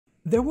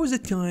There was a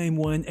time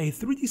when a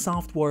 3D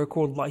software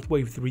called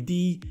Lightwave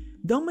 3D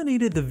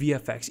dominated the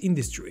VFX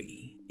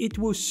industry. It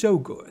was so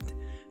good.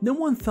 No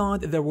one thought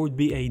there would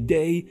be a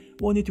day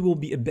when it will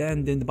be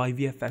abandoned by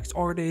VFX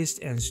artists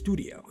and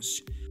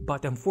studios,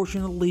 but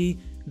unfortunately,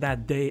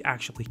 that day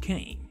actually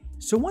came.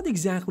 So what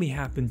exactly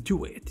happened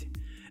to it?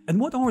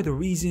 And what are the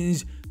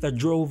reasons that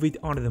drove it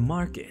onto the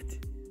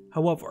market?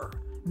 However,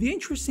 the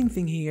interesting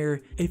thing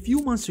here, a few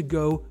months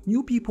ago,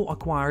 new people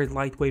acquired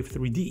Lightwave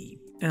 3D,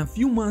 and a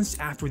few months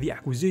after the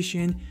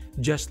acquisition,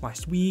 just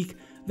last week,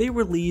 they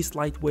released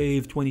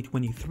Lightwave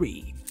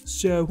 2023.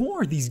 So who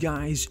are these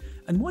guys,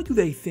 and why do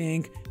they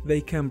think they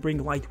can bring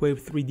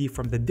Lightwave 3D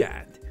from the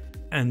dead?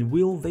 And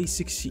will they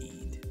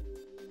succeed?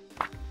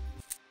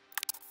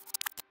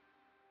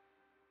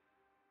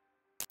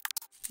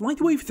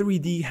 Lightwave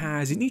 3D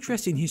has an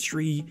interesting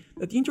history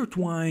that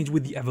intertwines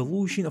with the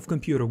evolution of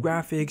computer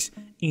graphics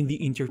in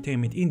the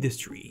entertainment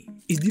industry.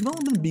 Its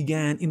development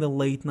began in the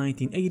late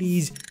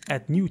 1980s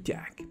at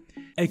NewTek,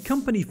 a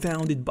company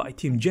founded by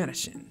Tim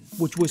Jennison,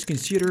 which was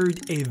considered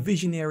a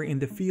visionary in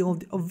the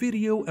field of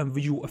video and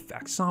visual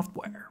effects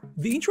software.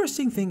 The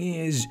interesting thing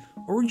is,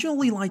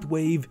 originally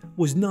Lightwave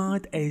was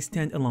not a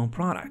standalone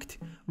product,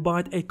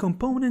 but a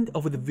component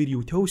of the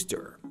video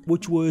toaster,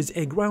 which was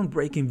a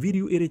groundbreaking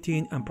video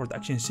editing and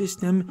production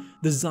system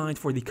designed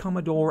for the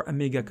Commodore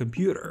Amiga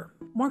computer.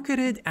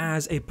 Marketed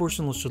as a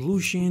personal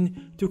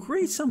solution to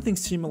create something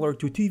similar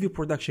to TV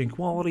production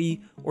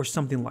quality or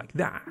something like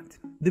that.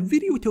 The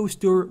video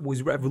toaster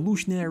was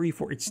revolutionary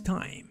for its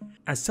time,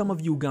 as some of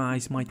you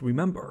guys might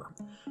remember,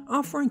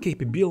 offering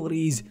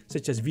capabilities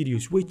such as video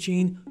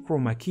switching,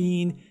 chroma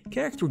keying,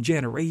 character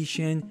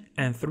generation,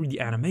 and 3D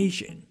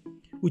animation,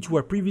 which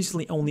were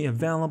previously only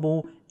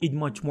available in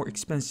much more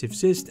expensive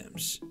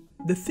systems.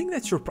 The thing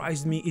that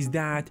surprised me is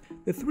that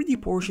the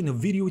 3D portion of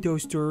Video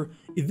Toaster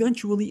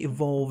eventually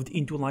evolved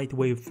into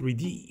Lightwave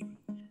 3D.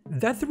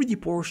 That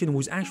 3D portion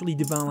was actually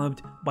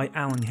developed by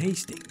Alan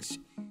Hastings,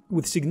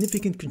 with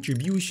significant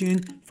contribution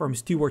from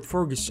Stuart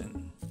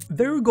Ferguson.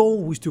 Their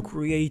goal was to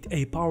create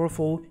a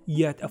powerful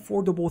yet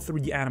affordable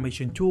 3D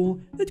animation tool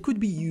that could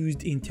be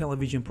used in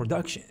television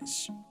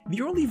productions.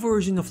 The early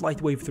version of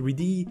Lightwave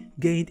 3D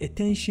gained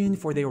attention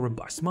for their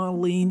robust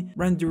modeling,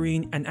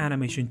 rendering, and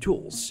animation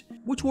tools,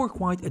 which were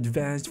quite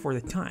advanced for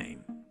the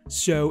time.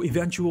 So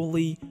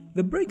eventually,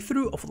 the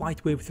breakthrough of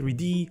Lightwave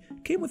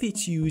 3D came with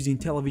its use in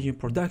television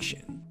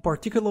production,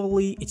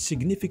 particularly its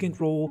significant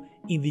role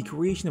in the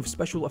creation of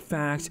special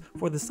effects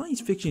for the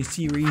science fiction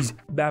series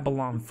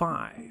Babylon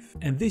 5,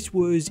 and this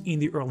was in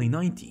the early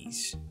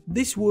 90s.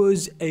 This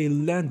was a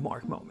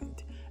landmark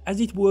moment, as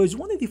it was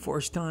one of the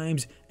first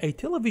times a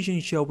television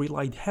show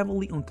relied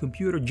heavily on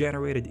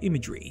computer-generated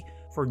imagery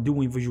for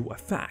doing visual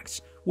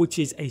effects, which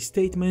is a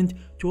statement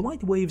to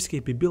Lightwave's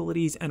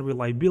capabilities and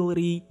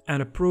reliability,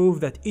 and a proof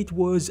that it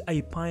was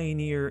a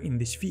pioneer in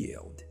this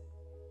field.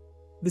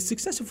 The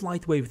success of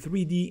Lightwave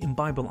 3D in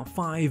Babylon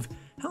 5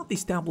 helped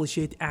establish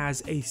it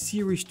as a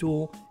serious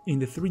tool in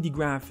the 3D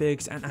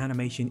graphics and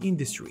animation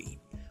industry.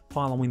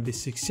 Following this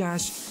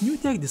success,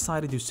 NewTek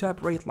decided to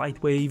separate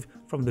Lightwave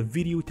from the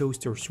Video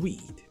Toaster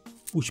suite,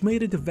 which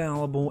made it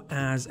available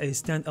as a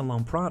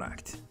standalone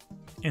product.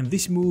 And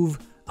this move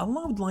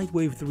allowed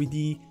Lightwave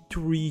 3D to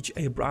reach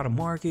a broader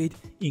market,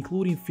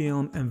 including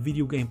film and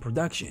video game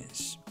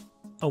productions.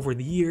 Over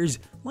the years,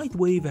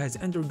 Lightwave has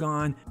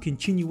undergone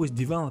continuous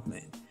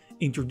development,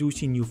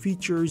 introducing new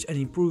features and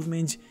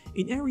improvements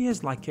in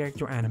areas like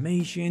character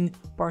animation,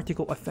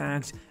 particle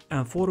effects,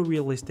 and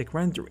photorealistic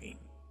rendering.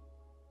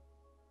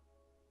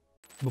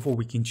 Before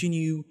we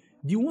continue,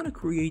 do you want to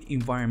create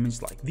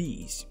environments like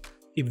these?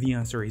 If the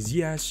answer is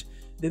yes,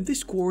 then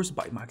this course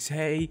by Max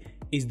Hay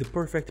is the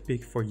perfect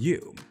pick for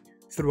you.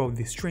 Throughout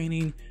this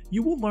training,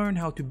 you will learn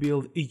how to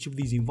build each of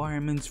these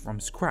environments from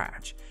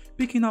scratch,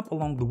 picking up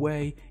along the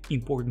way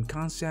important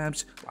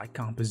concepts like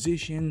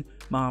composition,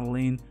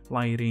 modeling,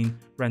 lighting,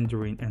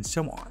 rendering, and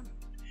so on.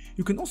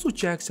 You can also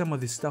check some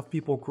of the stuff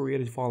people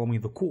created following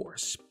the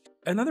course.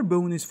 Another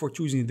bonus for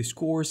choosing this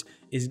course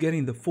is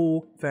getting the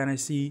full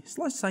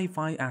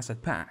fantasy/sci-fi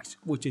asset packs,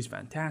 which is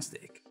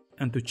fantastic.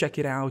 And to check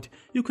it out,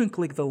 you can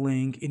click the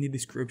link in the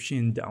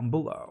description down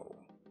below.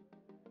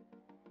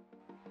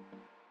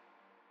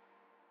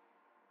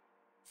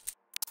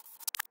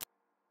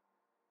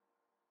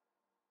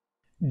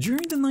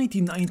 During the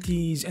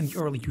 1990s and the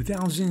early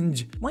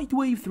 2000s,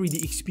 Lightwave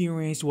 3D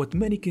experienced what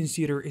many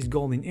consider its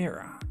golden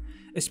era,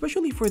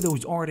 especially for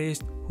those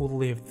artists who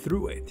lived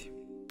through it.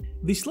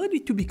 This led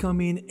it to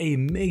becoming a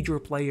major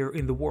player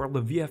in the world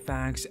of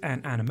VFX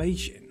and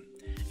animation,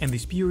 and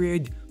this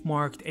period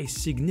marked a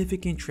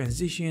significant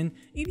transition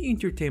in the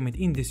entertainment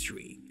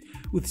industry,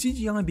 with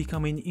CGI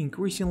becoming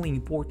increasingly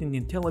important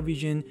in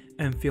television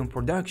and film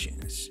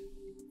productions.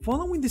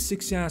 Following the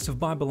success of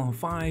Babylon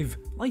 5,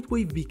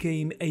 Lightwave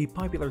became a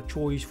popular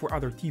choice for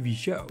other TV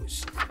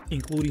shows,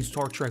 including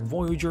Star Trek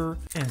Voyager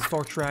and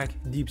Star Trek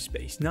Deep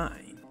Space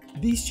Nine.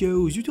 These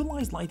shows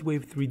utilized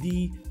Lightwave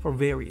 3D for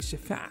various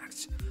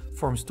effects,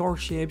 from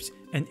starships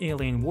and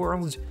alien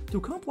worlds to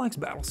complex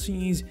battle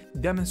scenes,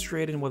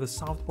 demonstrating what the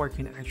software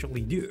can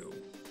actually do.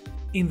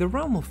 In the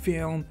realm of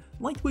film,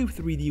 Lightwave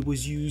 3D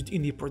was used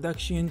in the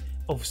production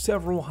of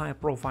several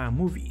high-profile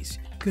movies,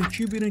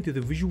 contributing to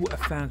the visual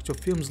effects of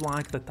films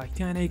like The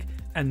Titanic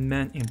and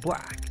Men in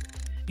Black.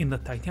 In The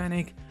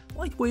Titanic,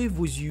 Lightwave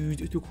was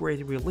used to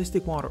create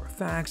realistic water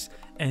effects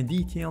and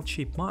detailed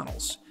shape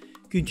models,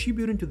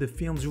 contributing to the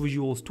film's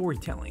visual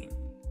storytelling.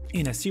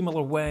 In a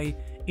similar way,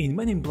 in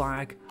Men in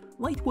Black,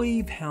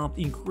 Lightwave helped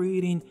in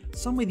creating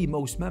some of the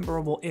most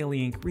memorable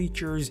alien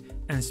creatures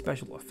and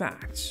special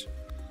effects.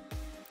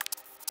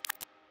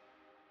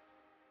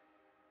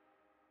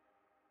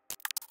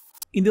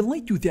 In the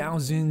late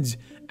 2000s,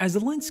 as the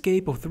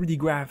landscape of 3D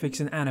graphics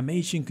and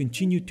animation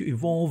continued to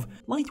evolve,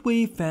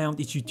 Lightwave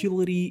found its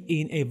utility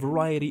in a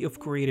variety of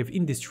creative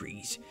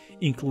industries,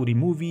 including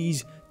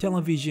movies,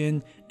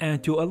 television,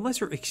 and to a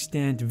lesser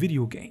extent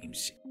video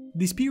games.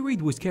 This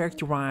period was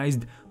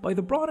characterized by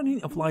the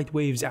broadening of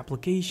Lightwave's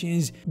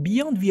applications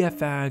beyond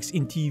VFX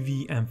in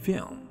TV and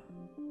film.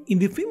 In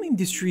the film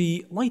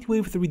industry,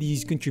 Lightwave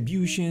 3D's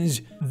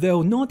contributions,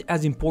 though not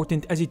as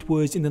important as it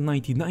was in the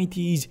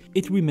 1990s,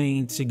 it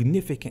remained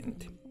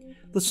significant.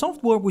 The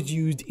software was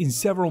used in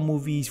several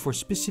movies for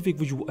specific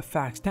visual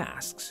effects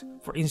tasks.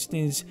 For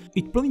instance,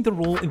 it played a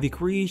role in the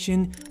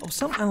creation of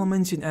some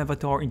elements in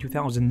Avatar in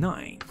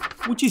 2009,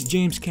 which is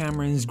James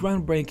Cameron's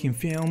groundbreaking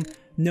film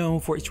known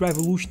for its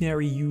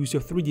revolutionary use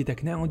of 3D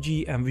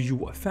technology and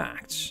visual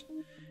effects.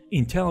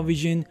 In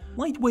television,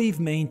 Lightwave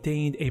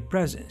maintained a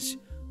presence,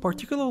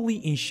 particularly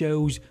in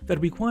shows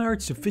that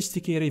required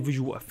sophisticated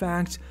visual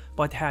effects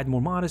but had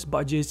more modest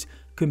budgets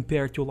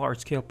compared to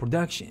large-scale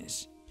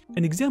productions.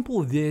 An example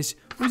of this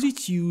was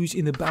its use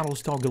in the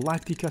Battlestar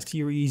Galactica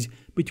series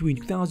between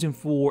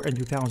 2004 and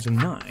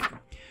 2009,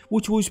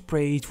 which was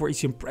praised for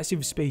its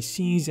impressive space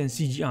scenes and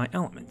CGI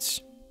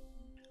elements.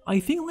 I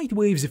think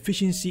Lightwave's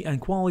efficiency and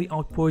quality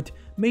output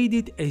made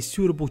it a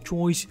suitable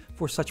choice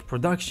for such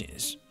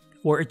productions,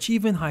 where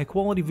achieving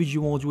high-quality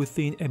visuals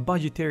within a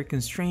budgetary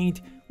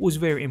constraint was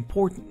very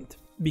important,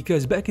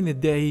 because back in the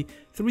day,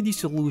 3D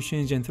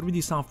solutions and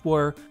 3D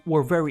software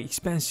were very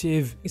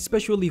expensive,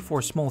 especially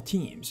for small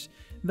teams.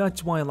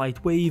 That's why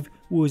Lightwave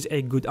was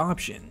a good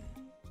option.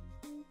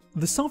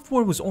 The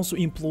software was also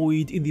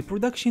employed in the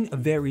production of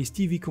various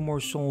TV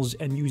commercials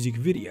and music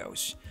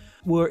videos,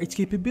 where its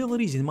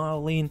capabilities in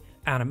modeling,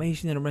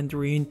 animation, and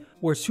rendering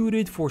were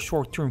suited for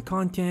short-term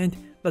content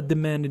that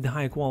demanded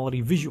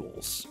high-quality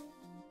visuals.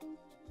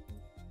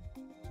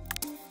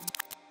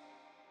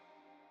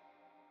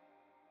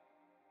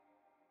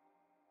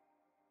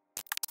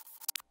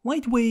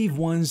 Lightwave,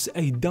 once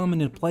a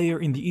dominant player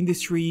in the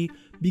industry,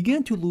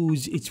 began to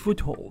lose its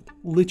foothold,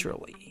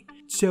 literally.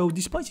 So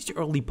despite its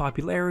early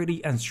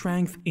popularity and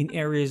strength in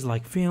areas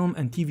like film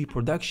and TV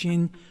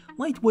production,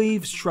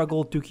 Lightwave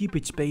struggled to keep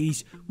its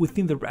pace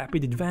within the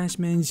rapid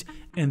advancements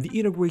and the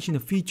integration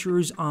of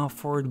features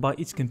offered by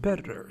its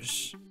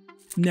competitors.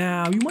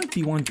 Now you might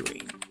be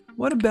wondering,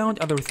 what about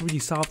other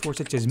 3D software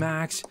such as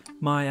Max,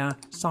 Maya,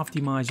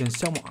 Softimage, and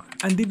so on?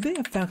 And did they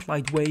affect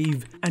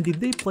Lightwave, and did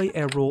they play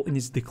a role in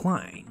its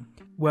decline?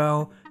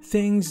 Well,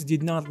 things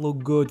did not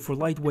look good for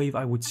Lightwave,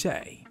 I would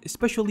say,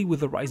 especially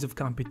with the rise of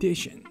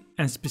competition,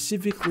 and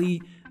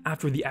specifically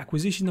after the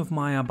acquisition of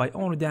Maya by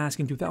Autodesk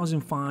in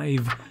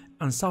 2005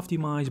 and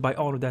Softimage by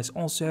Autodesk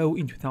also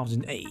in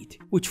 2008,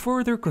 which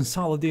further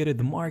consolidated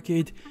the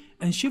market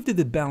and shifted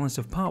the balance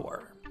of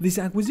power. These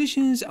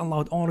acquisitions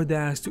allowed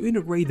Autodesk to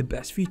integrate the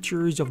best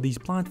features of these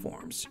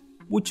platforms,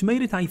 which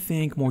made it, I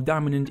think, more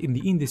dominant in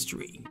the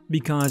industry,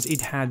 because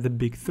it had the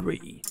big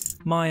three: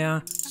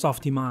 Maya,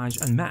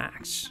 Softimage, and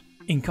Max.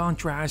 In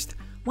contrast,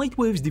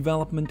 Lightwave's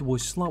development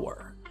was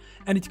slower,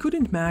 and it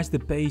couldn't match the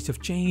pace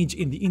of change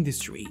in the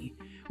industry,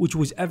 which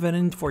was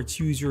evident for its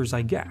users,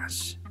 I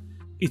guess.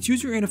 Its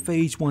user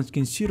interface, once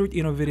considered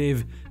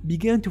innovative,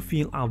 began to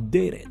feel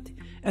outdated,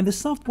 and the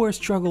software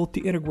struggled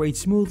to integrate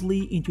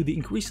smoothly into the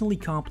increasingly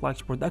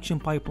complex production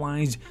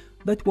pipelines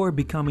that were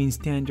becoming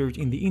standard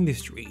in the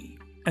industry.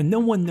 And no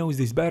one knows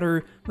this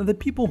better than the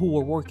people who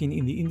were working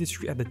in the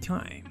industry at the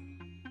time.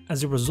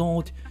 As a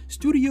result,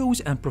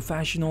 studios and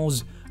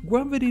professionals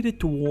gravitated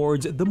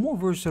towards the more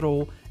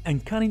versatile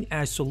and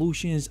cutting-edge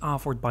solutions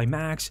offered by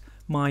Max,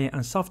 Maya,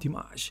 and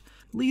Softimage,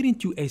 leading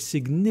to a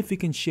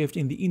significant shift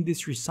in the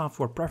industry's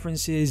software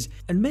preferences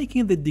and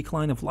making the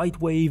decline of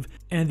Lightwave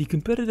and the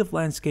competitive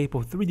landscape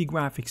of 3D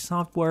graphics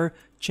software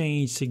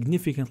change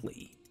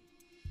significantly.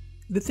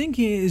 The thing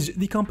is,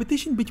 the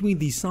competition between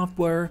these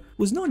software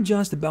was not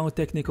just about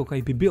technical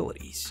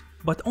capabilities,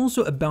 but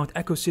also about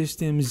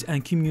ecosystems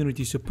and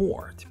community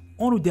support.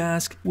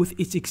 Autodesk, with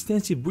its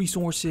extensive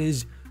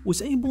resources,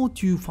 was able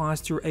to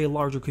foster a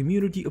larger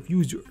community of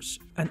users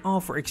and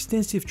offer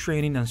extensive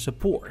training and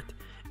support,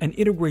 and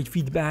integrate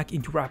feedback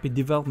into rapid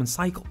development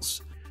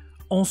cycles.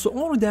 Also,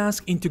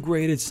 Autodesk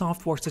integrated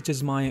software such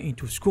as Maya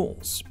into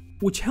schools,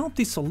 which helped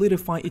it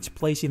solidify its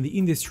place in the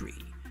industry,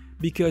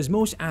 because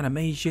most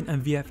animation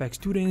and VFX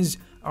students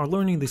are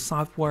learning the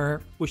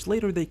software which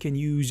later they can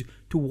use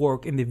to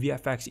work in the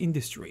VFX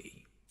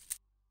industry.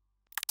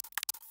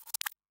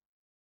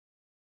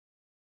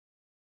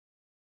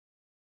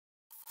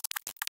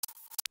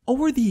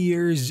 Over the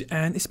years,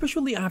 and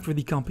especially after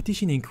the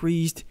competition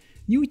increased,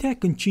 new tech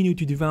continued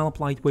to develop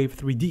Lightwave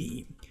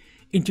 3D,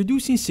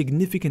 introducing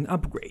significant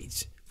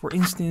upgrades. For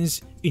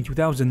instance, in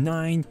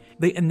 2009,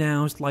 they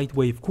announced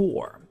Lightwave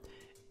Core,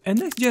 a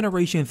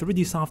next-generation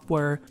 3D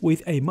software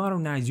with a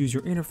modernized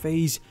user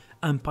interface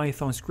and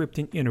Python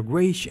scripting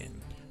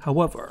integration.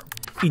 However,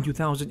 in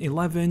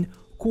 2011,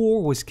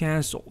 Core was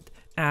cancelled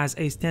as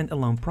a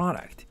standalone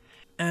product,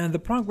 and the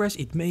progress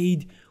it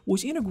made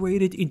was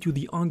integrated into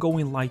the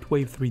ongoing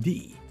Lightwave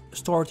 3D,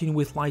 starting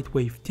with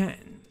Lightwave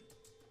 10.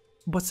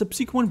 But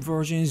subsequent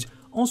versions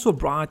also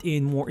brought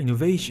in more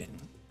innovation,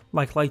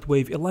 like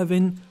Lightwave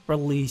 11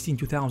 released in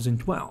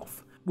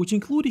 2012, which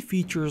included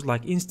features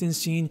like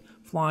instancing,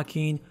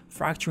 flocking,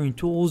 fracturing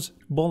tools,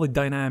 bullet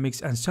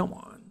dynamics, and so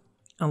on.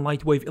 And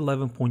Lightwave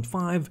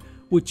 11.5,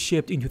 which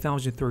shipped in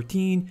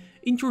 2013,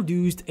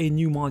 introduced a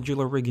new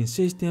modular rigging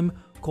system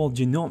called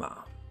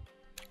Genoma.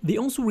 They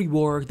also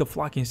reworked the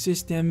flocking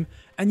system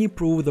and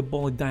improved the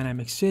bullet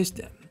dynamic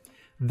system.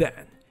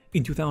 Then,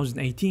 in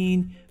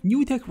 2018,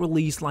 new tech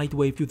released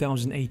Lightwave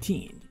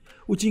 2018,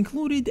 which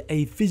included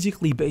a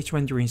physically based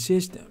rendering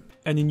system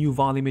and a new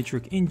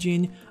volumetric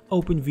engine,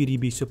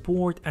 OpenVDB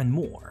support, and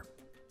more.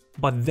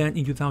 But then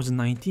in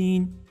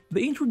 2019,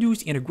 they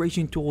introduced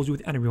integration tools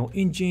with Unreal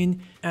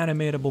Engine,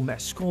 animatable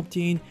mesh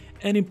sculpting,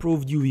 and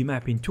improved UV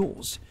mapping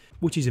tools,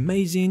 which is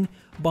amazing,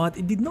 but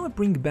it did not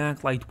bring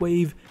back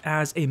Lightwave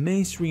as a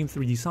mainstream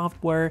 3D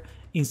software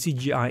in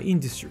CGI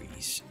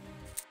industries.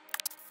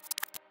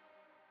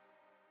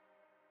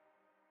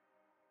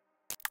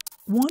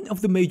 One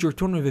of the major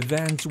tournament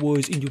events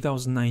was in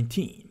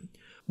 2019,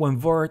 when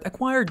Vert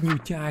acquired new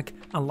tech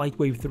and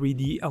Lightwave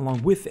 3D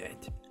along with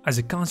it. As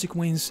a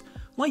consequence,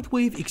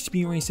 Lightwave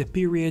experienced a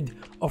period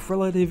of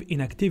relative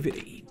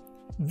inactivity.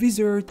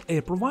 Vizert,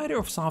 a provider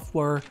of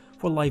software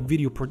for live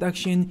video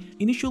production,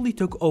 initially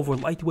took over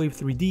Lightwave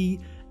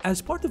 3D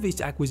as part of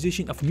its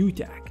acquisition of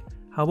NewTek.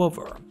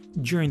 However,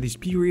 during this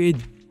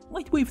period,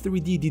 Lightwave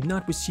 3D did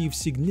not receive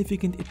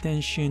significant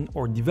attention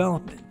or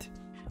development,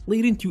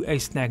 leading to a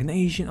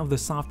stagnation of the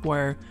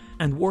software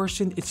and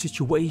worsened its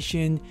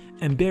situation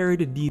and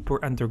buried it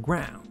deeper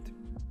underground.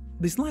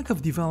 This lack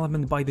of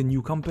development by the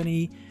new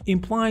company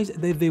implies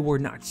that they were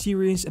not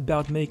serious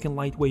about making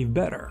Lightwave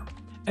better,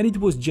 and it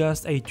was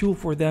just a tool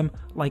for them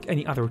like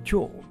any other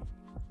tool,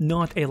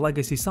 not a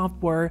legacy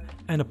software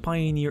and a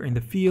pioneer in the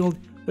field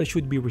that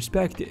should be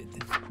respected.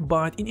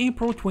 But in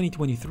April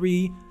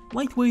 2023,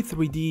 Lightwave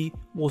 3D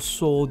was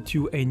sold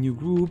to a new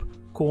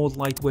group called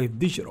Lightwave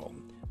Digital,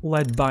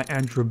 led by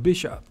Andrew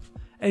Bishop,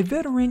 a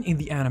veteran in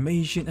the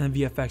animation and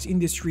VFX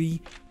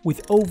industry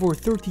with over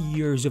 30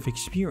 years of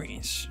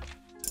experience.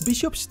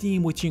 Bishop's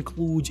team, which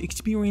includes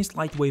experienced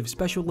Lightwave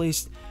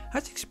specialists,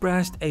 has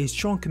expressed a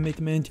strong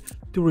commitment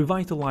to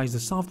revitalize the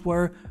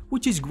software,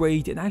 which is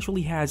great and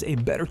actually has a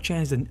better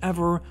chance than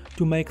ever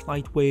to make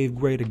Lightwave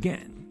great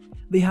again.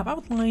 They have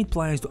outlined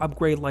plans to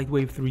upgrade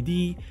Lightwave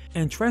 3D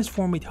and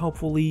transform it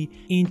hopefully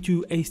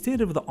into a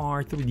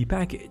state-of-the-art 3D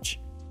package.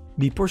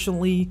 Me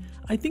personally,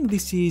 I think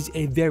this is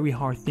a very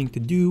hard thing to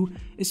do,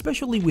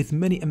 especially with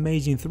many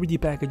amazing 3D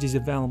packages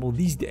available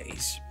these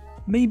days.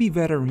 Maybe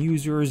veteran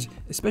users,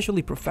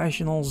 especially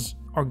professionals,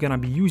 are gonna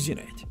be using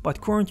it, but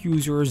current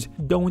users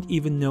don't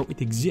even know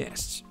it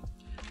exists.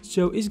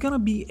 So it's gonna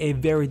be a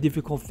very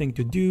difficult thing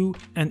to do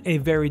and a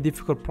very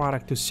difficult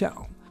product to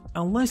sell,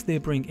 unless they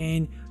bring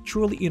in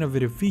truly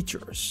innovative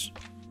features.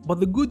 But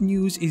the good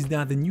news is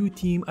that the new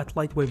team at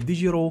Lightwave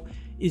Digital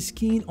is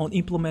keen on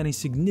implementing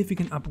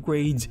significant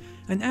upgrades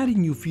and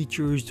adding new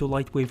features to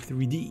Lightwave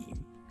 3D.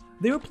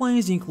 Their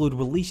plans include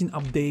releasing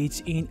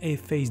updates in a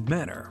phased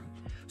manner,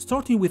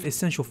 starting with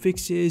essential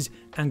fixes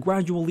and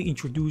gradually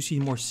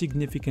introducing more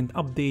significant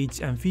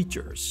updates and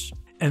features.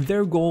 And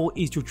their goal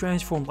is to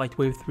transform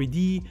Lightwave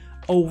 3D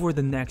over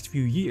the next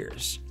few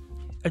years,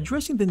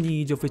 addressing the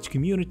needs of its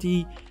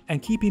community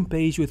and keeping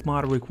pace with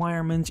modern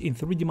requirements in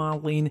 3D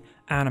modeling,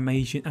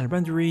 animation, and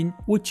rendering,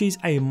 which is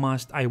a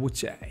must, I would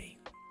say.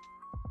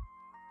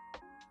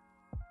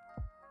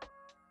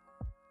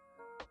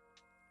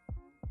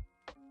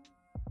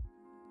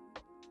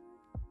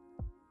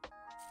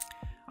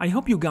 I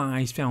hope you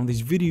guys found this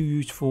video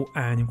useful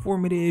and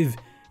informative.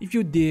 If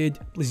you did,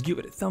 please give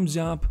it a thumbs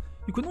up.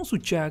 You can also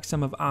check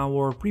some of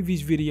our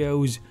previous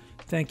videos.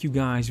 Thank you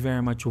guys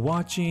very much for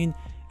watching,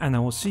 and I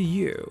will see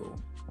you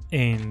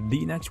in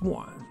the next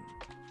one.